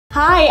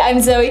Hi, I'm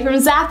Zoe from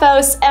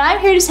Zappos, and I'm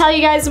here to tell you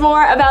guys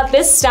more about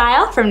this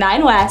style from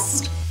Nine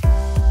West.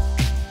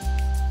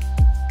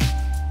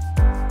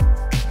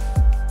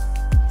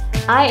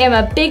 I am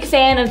a big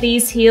fan of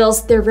these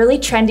heels. They're really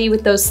trendy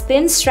with those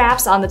thin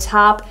straps on the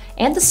top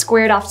and the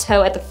squared off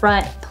toe at the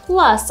front,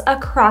 plus a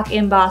croc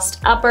embossed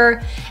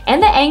upper.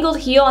 And the angled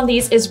heel on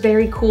these is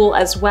very cool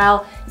as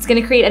well. It's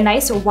gonna create a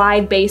nice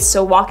wide base,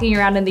 so walking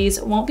around in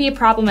these won't be a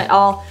problem at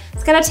all.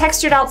 It's got a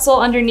textured outsole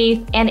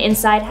underneath, and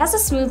inside has a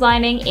smooth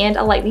lining and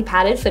a lightly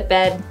padded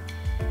footbed.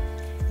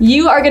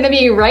 You are gonna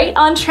be right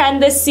on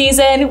trend this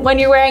season when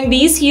you're wearing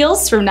these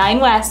heels from Nine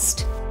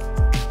West.